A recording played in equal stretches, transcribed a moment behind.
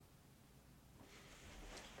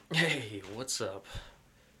Hey, what's up?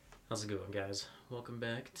 How's it going, guys? Welcome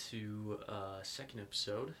back to second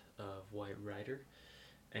episode of White Rider,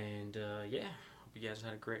 and yeah, hope you guys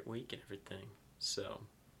had a great week and everything. So,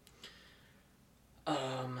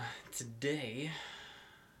 um, today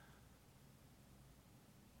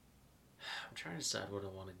I'm trying to decide what I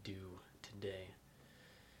want to do today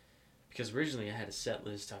because originally I had a set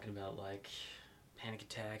list talking about like panic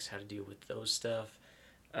attacks, how to deal with those stuff,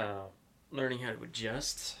 uh, learning how to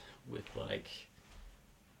adjust with like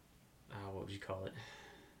what would you call it?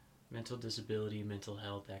 Mental disability, mental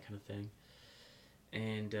health, that kind of thing.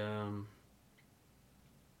 And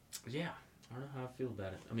yeah, I don't know how I feel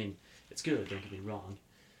about it. I mean, it's good. Don't get me wrong.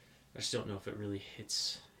 I just don't know if it really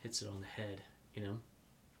hits it on the head. You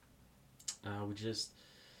know, we just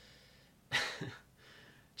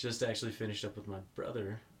actually finished up with my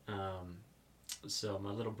brother. So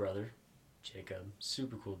my little brother, Jacob,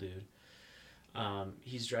 super cool dude.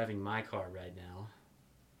 He's driving my car right now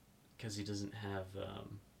because he doesn't have.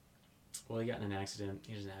 Well, he got in an accident.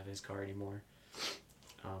 He doesn't have his car anymore.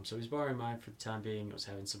 So he's borrowing mine for the time being. It was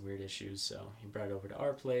having some weird issues, so he brought it over to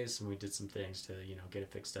our place, and we did some things to get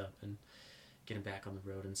it fixed up and get him back on the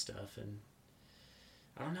road and stuff. And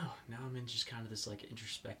I don't know. Now I'm in just kind of this like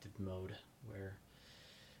introspective mode where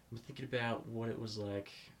I'm thinking about what it was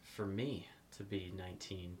like for me to be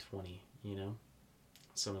 19, 20.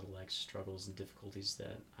 Some of the like struggles and difficulties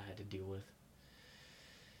that I had to deal with.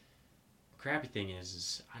 The crappy thing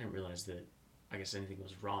is I didn't realize that I guess anything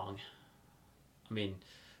was wrong. I mean,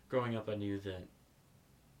 growing up, I knew that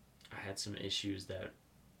I had some issues that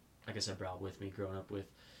I guess I brought with me growing up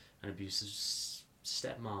with an abusive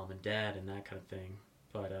stepmom and dad and that kind of thing.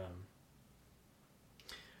 But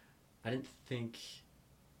I didn't think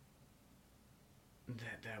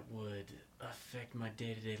that would affect my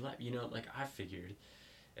day to day life. Like I figured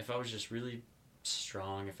if I was just really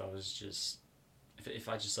strong, if I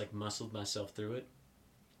just like muscled myself through it,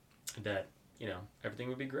 that everything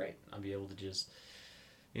would be great. I'd be able to just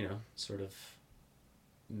sort of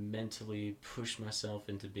mentally push myself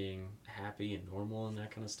into being happy and normal and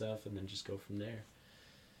that kind of stuff, and then just go from there.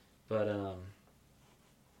 But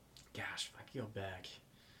gosh, if I could go back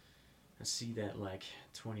and see that like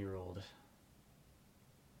 20-year old,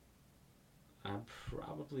 I'd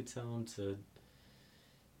probably tell him to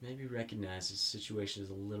maybe recognize his situation is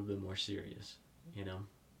a little bit more serious, you know?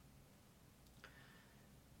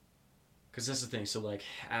 Because that's the thing. So, like,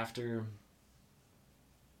 after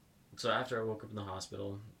I woke up in the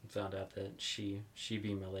hospital and found out that she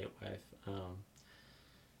being my late wife,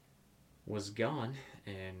 was gone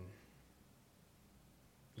and,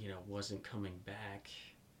 wasn't coming back,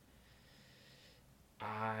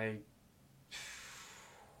 I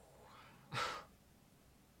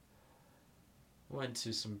went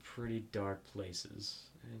to some pretty dark places.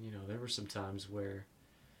 And, there were some times where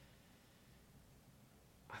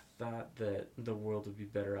I thought that the world would be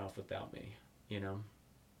better off without me, you know?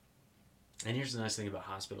 And here's the nice thing about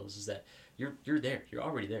hospitals is that you're there. You're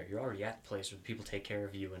already there. You're already at the place where people take care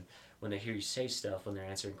of you, and when they hear you say stuff, when they're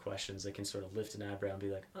answering questions, they can sort of lift an eyebrow and be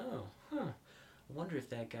like, "Oh, huh. I wonder if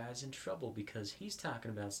that guy's in trouble because he's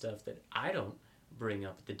talking about stuff that I don't bring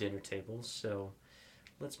up at the dinner table. So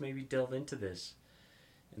let's maybe delve into this."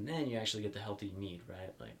 And then you actually get the help that you need,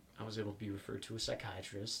 right? Like I was able to be referred to a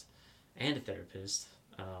psychiatrist and a therapist,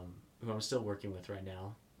 who I'm still working with right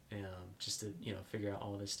now, just to figure out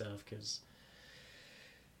all of this stuff because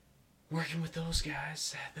working with those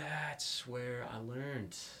guys, that's where I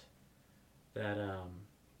learned that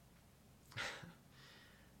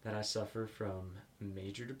that I suffer from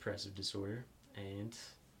major depressive disorder and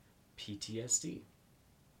PTSD.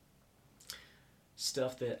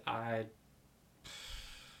 Stuff that I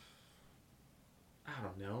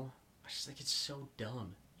don't know. I just think it's so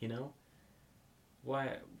dumb, you know?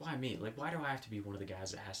 Why me? Like why do I have to be one of the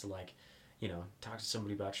guys that has to like, talk to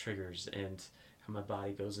somebody about triggers and how my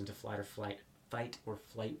body goes into fight or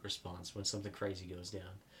flight response when something crazy goes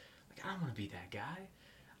down? Like I don't want to be that guy.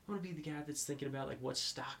 I want to be the guy that's thinking about like what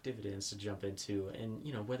stock dividends to jump into and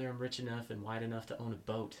whether I'm rich enough and wide enough to own a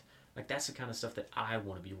boat. Like that's the kind of stuff that I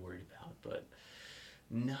want to be worried about. But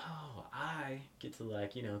no, I get to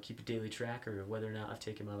like keep a daily tracker of whether or not I've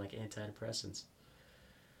taken my like antidepressants,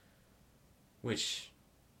 which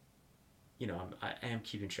I am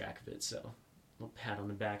keeping track of it. So a little pat on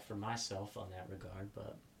the back for myself on that regard.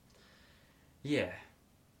 But yeah,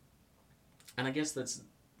 and I guess that's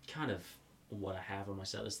kind of what I have on my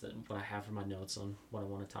set list. That what I have for my notes on what I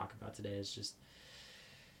want to talk about today is just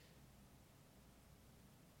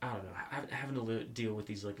I don't know having to deal with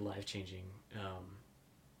these like life changing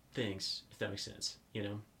things, if that makes sense.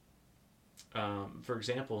 For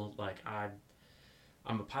example, like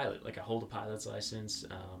I'm a pilot. Like I hold a pilot's license.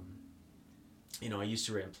 I used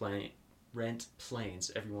to rent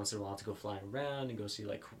planes every once in a while to go flying around and go see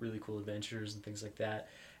like really cool adventures and things like that.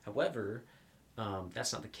 However,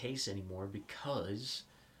 that's not the case anymore because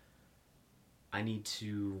I need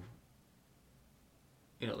to,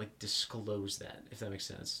 like disclose that, if that makes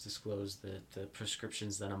sense. Disclose the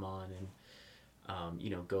prescriptions that I'm on and,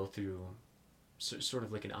 go through sort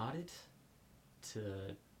of like an audit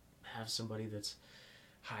to have somebody that's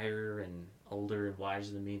higher and older and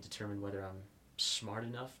wiser than me determine whether I'm smart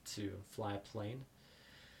enough to fly a plane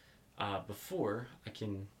before I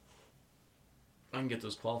can get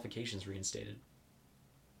those qualifications reinstated.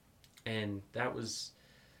 And that was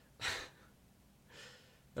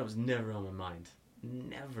never on my mind.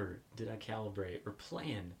 Never did I calibrate or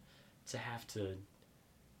plan to have to,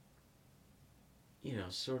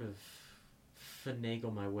 sort of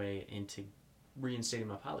finagle my way into reinstating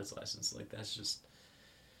my pilot's license. Like that's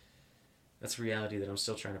a reality that I'm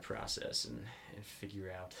still trying to process and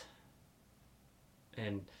figure out.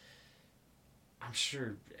 And I'm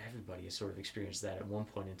sure everybody has sort of experienced that at one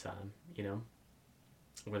point in time,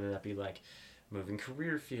 whether that be like moving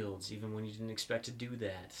career fields even when you didn't expect to do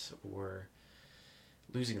that, or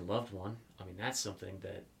losing a loved one. I mean, that's something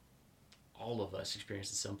that all of us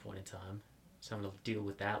experience at some point in time. So having to deal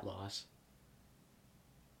with that loss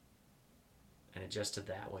and adjust to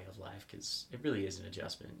that way of life, because it really is an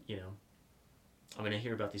adjustment. I mean, I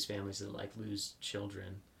hear about these families that like lose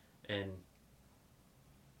children, and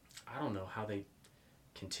I don't know how they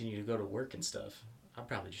continue to go to work and stuff. I'd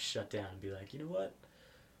probably just shut down and be like, you know what?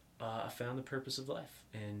 I found the purpose of life,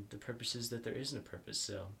 and the purpose is that there isn't a purpose.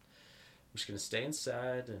 So I'm just gonna stay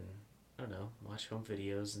inside and I don't know, watch home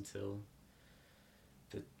videos until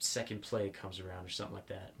the second plague comes around or something like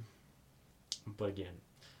that. But again,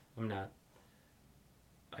 I'm not,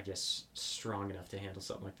 I guess, strong enough to handle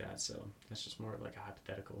something like that. So that's just more like a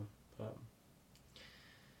hypothetical. But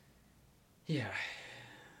yeah,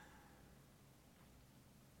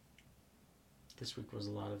 this week was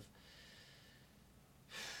a lot of,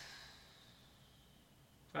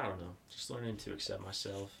 I don't know, just learning to accept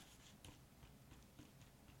myself.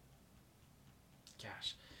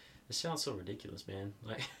 Gosh, this sounds so ridiculous, man.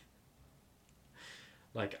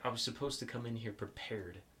 Like I was supposed to come in here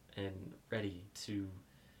prepared and ready to,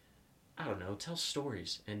 I don't know, tell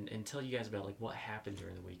stories and tell you guys about like what happened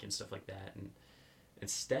during the week and stuff like that. And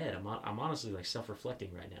instead, I'm honestly like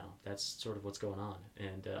self-reflecting right now. That's sort of what's going on,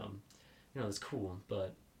 and it's cool.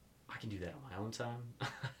 But I can do that on my own time. I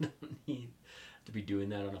don't need to be doing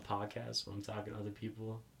that on a podcast when I'm talking to other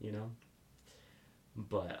people.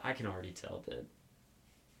 But I can already tell that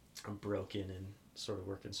I'm broken and sort of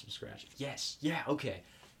working some scratch. Yes, yeah, okay.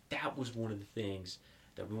 That was one of the things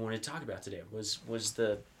that we wanted to talk about today. Was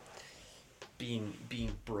the being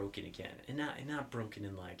broken again, and not broken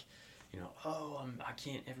in like, oh, I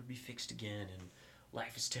can't ever be fixed again, and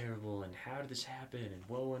life is terrible, and how did this happen, and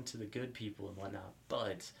woe unto the good people and whatnot.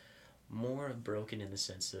 But more of broken in the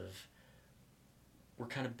sense of we're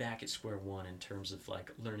kind of back at square one in terms of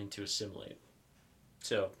like learning to assimilate.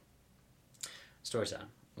 So, story time.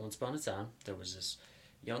 Once upon a time, there was this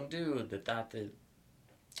young dude that thought that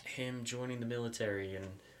him joining the military and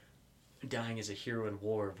dying as a hero in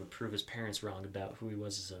war would prove his parents wrong about who he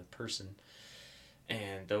was as a person.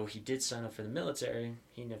 And though he did sign up for the military,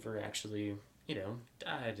 he never actually,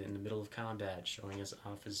 died in the middle of combat, showing us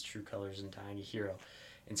off his true colors and dying a hero.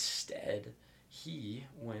 Instead, he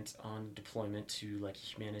went on deployment to like a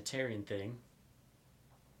humanitarian thing,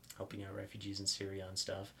 helping out refugees in Syria and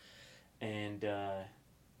stuff. And,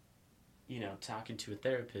 talking to a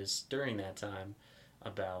therapist during that time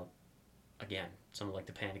about, again, some of like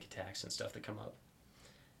the panic attacks and stuff that come up.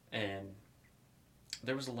 And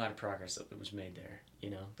there was a lot of progress that was made there.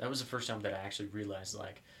 That was the first time that I actually realized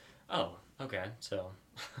like, oh, okay, so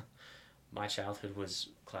my childhood was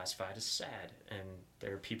classified as sad, and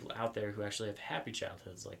there are people out there who actually have happy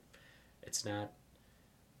childhoods. Like, it's not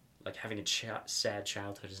like having a sad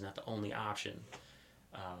childhood is not the only option,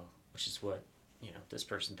 which is what this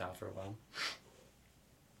person thought for a while.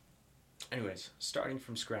 Anyways, starting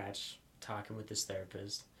from scratch, talking with this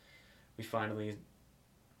therapist, we finally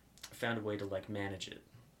found a way to like manage it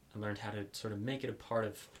and learned how to sort of make it a part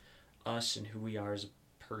of us and who we are as a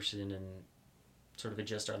person, and sort of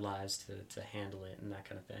adjust our lives to handle it and that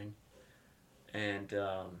kind of thing. And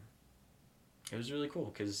it was really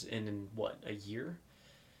cool because in what, a year,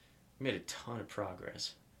 we made a ton of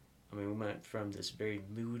progress. I mean, we went from this very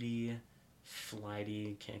moody,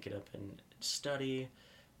 flighty, can't get up and study,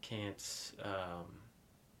 can't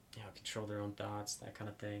control their own thoughts, that kind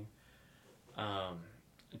of thing, um,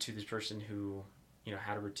 to this person who,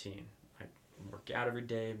 had a routine, like work out every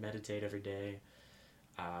day, meditate every day,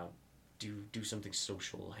 uh, do something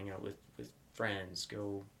social, hang out with friends,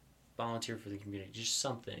 go volunteer for the community, just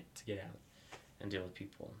something to get out and deal with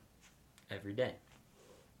people every day.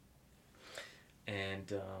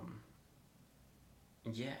 And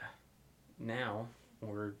yeah, now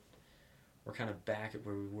we're kind of back at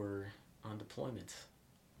where we were on deployment,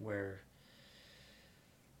 where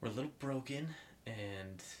we're a little broken,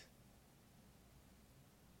 and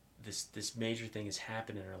this major thing has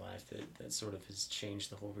happened in our life that sort of has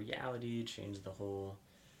changed the whole reality, changed the whole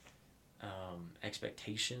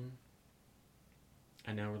expectation,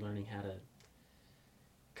 and now we're learning how to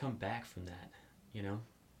come back from that, you know,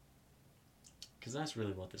 because that's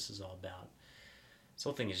really what this is all about. This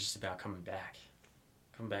whole thing is just about coming back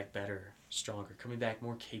better, stronger, coming back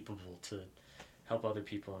more capable to help other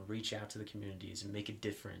people and reach out to the communities and make a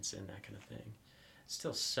difference and that kind of thing. It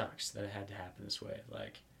still sucks that it had to happen this way.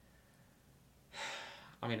 Like,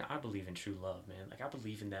 I mean, I believe in true love, man. Like, I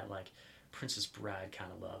believe in that, like, Princess Bride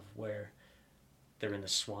kind of love where they're in the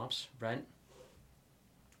swamps, right?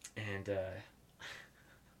 And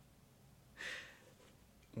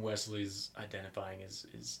Wesley's identifying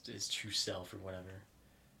his true self or whatever.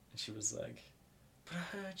 And she was like, "But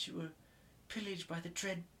I heard you were pillaged by the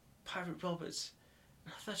dread pirate robbers.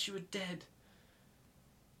 And I thought you were dead."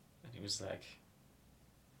 And he was like,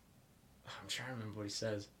 I'm trying to remember what he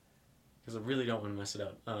says, because I really don't want to mess it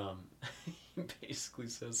up. He basically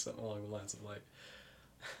says something along the lines of like,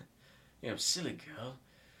 "Silly girl,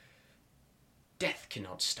 death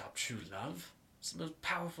cannot stop true love. It's the most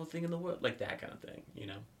powerful thing in the world." Like that kind of thing.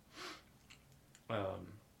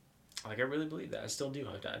 Like I really believe that. I still do.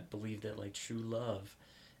 I believe that like true love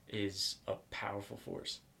is a powerful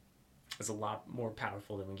force. It's a lot more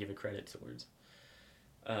powerful than we give it credit towards.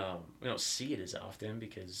 We don't see it as often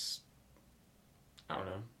because, I don't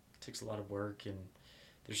know, it takes a lot of work, and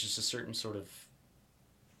there's just a certain sort of,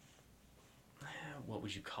 what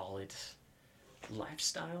would you call it,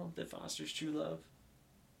 lifestyle that fosters true love.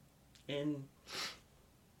 And,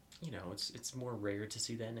 it's more rare to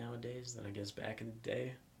see that nowadays than I guess back in the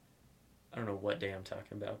day. I don't know what day I'm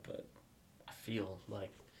talking about, but I feel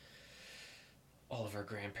like all of our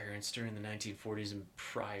grandparents during the 1940s and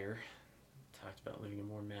prior talked about living a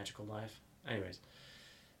more magical life. Anyways,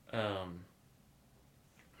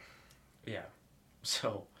 yeah.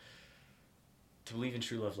 So to believe in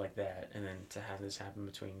true love like that, and then to have this happen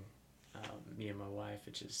between me and my wife,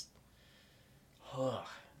 it just,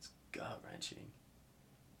 it's gut wrenching.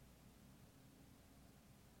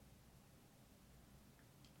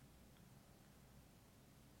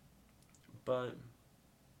 But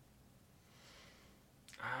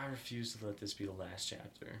I refuse to let this be the last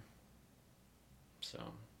chapter. So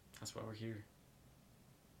that's why we're here.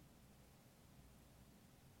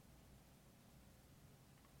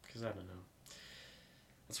 Because I don't know.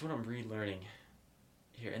 That's what I'm relearning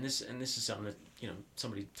here. And this is something that,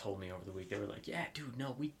 somebody told me over the week. They were like, "Yeah, dude,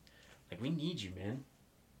 no, we need you, man."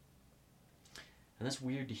 And that's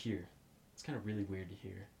weird to hear. It's kind of really weird to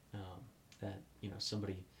hear that,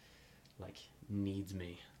 somebody like needs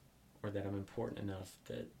me, or that I'm important enough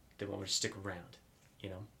that they want me to stick around, you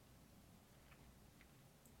know?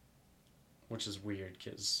 Which is weird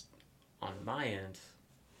because on my end,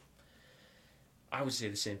 I would say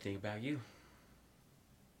the same thing about you.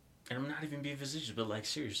 And I'm not even being facetious, but like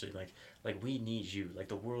seriously, like we need you. Like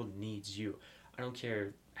the world needs you. I don't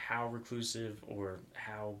care how reclusive or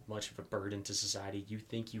how much of a burden to society you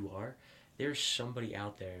think you are. There's somebody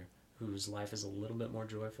out there whose life is a little bit more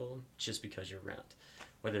joyful just because you're around.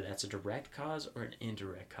 Whether that's a direct cause or an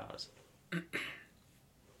indirect cause.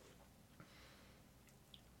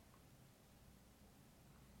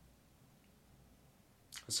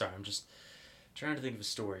 Sorry, I'm just trying to think of a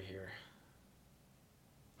story here.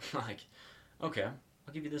 Like, okay,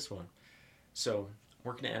 I'll give you this one. So,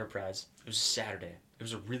 working at Enterprise, it was a Saturday. It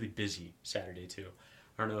was a really busy Saturday, too.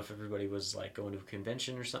 I don't know if everybody was like going to a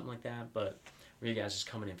convention or something like that, but we had guys just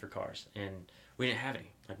coming in for cars, and we didn't have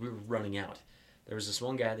any. Like, we were running out. There was this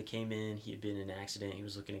one guy that came in. He had been in an accident. He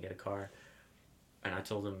was looking to get a car, and I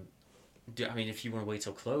told him, I mean, if you want to wait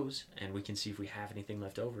till close and we can see if we have anything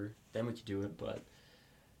left over, then we could do it. But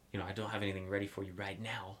I don't have anything ready for you right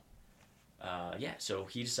now. Yeah, so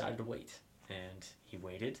he decided to wait, and he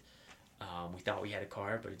waited. We thought we had a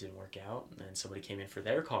car, but it didn't work out. And then somebody came in for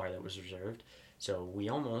their car that was reserved. So we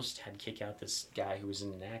almost had to kick out this guy who was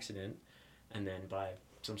in an accident. And then by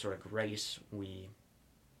some sort of grace, we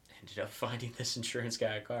ended up finding this insurance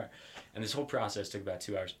guy a car. And this whole process took about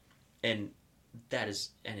 2 hours. And that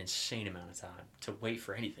is an insane amount of time to wait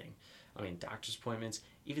for anything. I mean, doctor's appointments,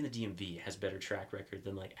 even the DMV has better track record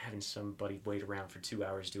than like having somebody wait around for 2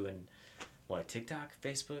 hours doing what, TikTok,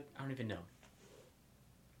 Facebook? I don't even know.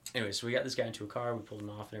 Anyway, so we got this guy into a car, we pulled him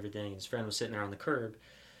off and everything, and his friend was sitting there on the curb,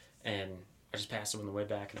 and I just passed him on the way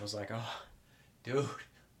back, and I was like, oh, dude,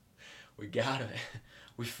 we got it.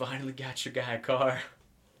 We finally got your guy a car.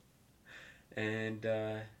 And,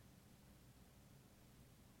 yeah,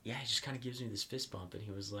 he just kind of gives me this fist bump, and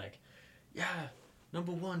he was like, yeah,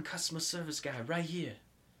 #1 customer service guy right here.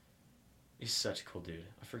 He's such a cool dude.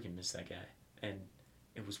 I freaking miss that guy. And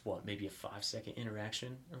it was what, maybe a 5-second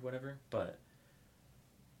interaction or whatever, but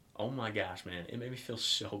oh my gosh, man, it made me feel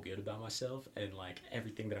so good about myself, and like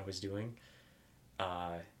everything that I was doing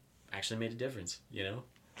actually made a difference, you know?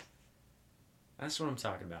 That's what I'm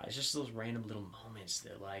talking about. It's just those random little moments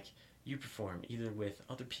that like you perform either with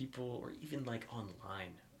other people or even like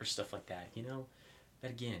online or stuff like that, you know?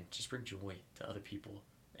 That again, just bring joy to other people.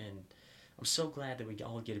 And I'm so glad that we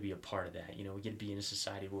all get to be a part of that. You know, we get to be in a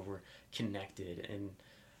society where we're connected. And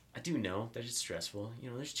I do know that it's stressful. You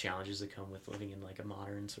know, there's challenges that come with living in like a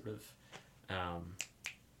modern sort of,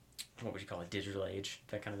 what would you call it, digital age,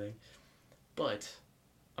 that kind of thing. But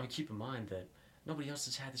I mean, keep in mind that nobody else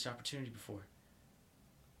has had this opportunity before.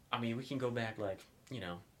 I mean, we can go back like, you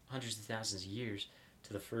know, hundreds of thousands of years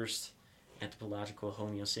to the first anthropological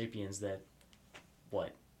Homo sapiens that,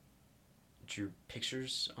 what, drew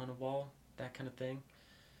pictures on a wall, that kind of thing.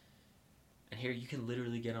 And here you can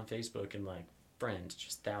literally get on Facebook and like friend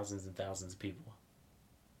just thousands and thousands of people.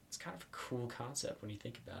 It's kind of a cool concept when you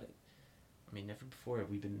think about it. I mean, never before have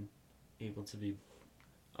we been able to be,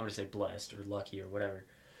 I'm going to say blessed or lucky or whatever,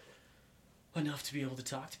 enough to be able to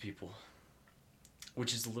talk to people.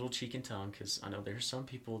 Which is a little cheek and tongue, because I know there's some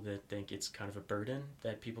people that think it's kind of a burden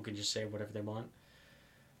that people can just say whatever they want.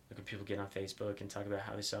 Like when people get on Facebook and talk about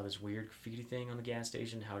how they saw this weird graffiti thing on the gas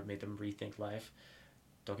station, how it made them rethink life.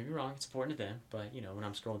 Don't get me wrong, it's important to them, but you know, when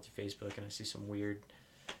I'm scrolling through Facebook and I see some weird,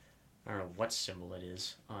 I don't know what symbol it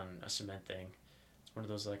is on a cement thing, it's one of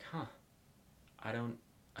those like, huh, I don't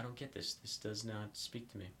get this. This does not speak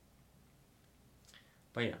to me.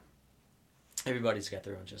 But yeah, everybody's got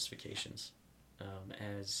their own justifications.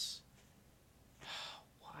 As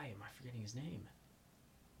why am I forgetting his name?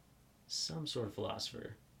 Some sort of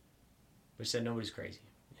philosopher, which said nobody's crazy.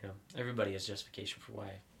 You know, everybody has justification for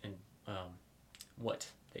why and what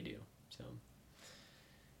they do. So,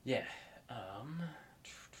 yeah.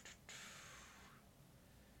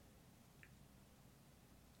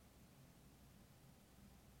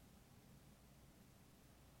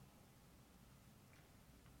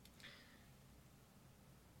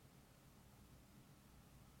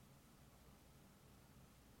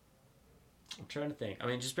 I'm trying to think. I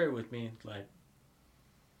mean, just bear with me. Like,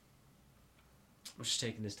 I'm just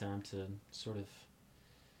taking this time to sort of,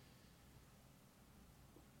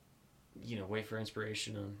 you know, wait for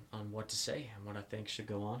inspiration on what to say and what I think should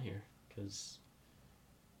go on here. Because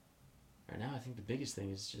right now, I think the biggest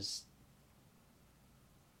thing is just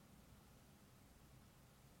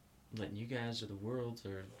letting you guys or the world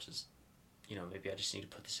or just, you know, maybe I just need to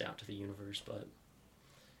put this out to the universe. But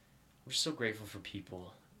I'm just so grateful for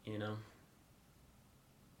people, you know?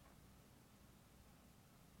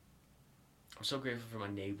 I'm so grateful for my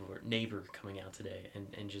neighbor coming out today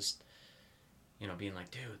and just, you know, being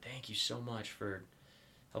like, dude, thank you so much for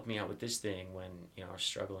helping me out with this thing when, you know, I was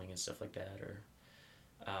struggling and stuff like that. Or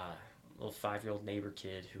little 5-year-old neighbor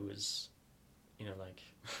kid who was, you know, like,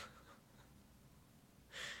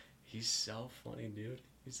 he's so funny, dude.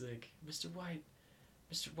 He's like, Mr. White,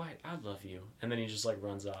 I love you. And then he just like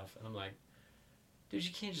runs off. And I'm like, dude,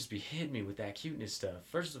 you can't just be hitting me with that cuteness stuff.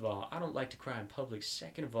 First of all, I don't like to cry in public.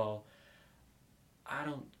 Second of all, I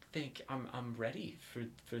don't think I'm ready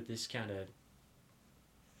for this kind of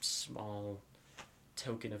small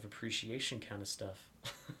token of appreciation kind of stuff.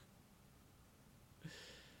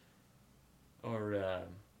 or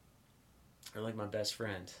like my best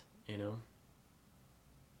friend, you know.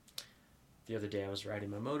 The other day I was riding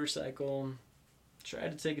my motorcycle,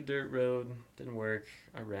 tried to take a dirt road, didn't work.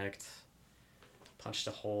 I wrecked, punched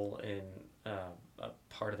a hole in a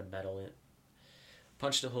part of the metal.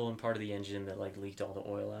 Punched a hole in part of the engine that like leaked all the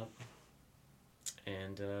oil out.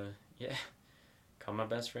 And yeah, called my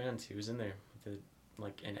best friend. He was in there with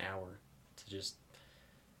like an hour to just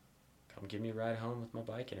come give me a ride home with my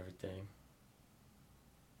bike and everything.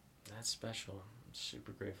 That's special. I'm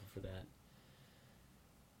super grateful for that.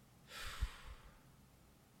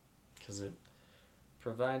 Because it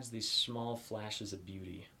provides these small flashes of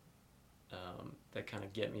beauty that kind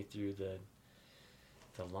of get me through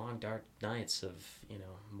the long dark nights of,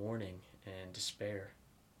 mourning and despair.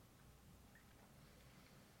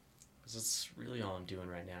 Because that's really all I'm doing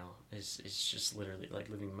right now. Is just literally like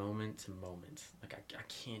living moment to moment. Like I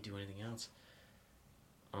can't do anything else.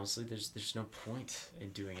 Honestly, there's no point in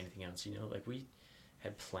doing anything else. Like we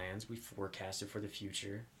had plans, we forecasted for the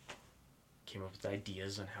future, came up with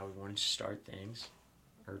ideas on how we wanted to start things,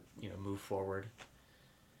 or move forward.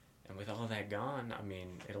 And with all that gone, I mean,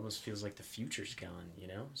 it almost feels like the future's gone.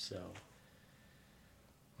 So,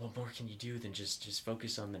 what more can you do than just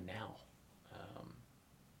focus on the now?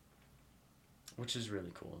 Which is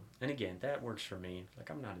really cool. And again, that works for me. Like,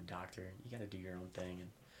 I'm not a doctor. You got to do your own thing and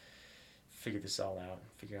figure this all out,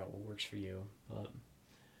 figure out what works for you. But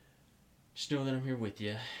just know that I'm here with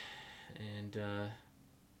you. And,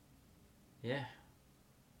 yeah.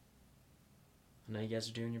 I know you guys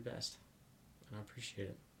are doing your best. And I appreciate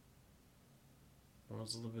it. The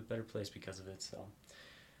world's a little bit better place because of it, so.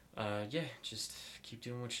 Yeah, just keep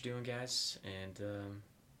doing what you're doing, guys. And,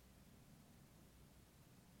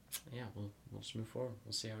 yeah, we'll just move forward.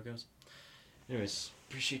 We'll see how it goes. Anyways,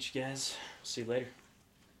 appreciate you guys. See you later.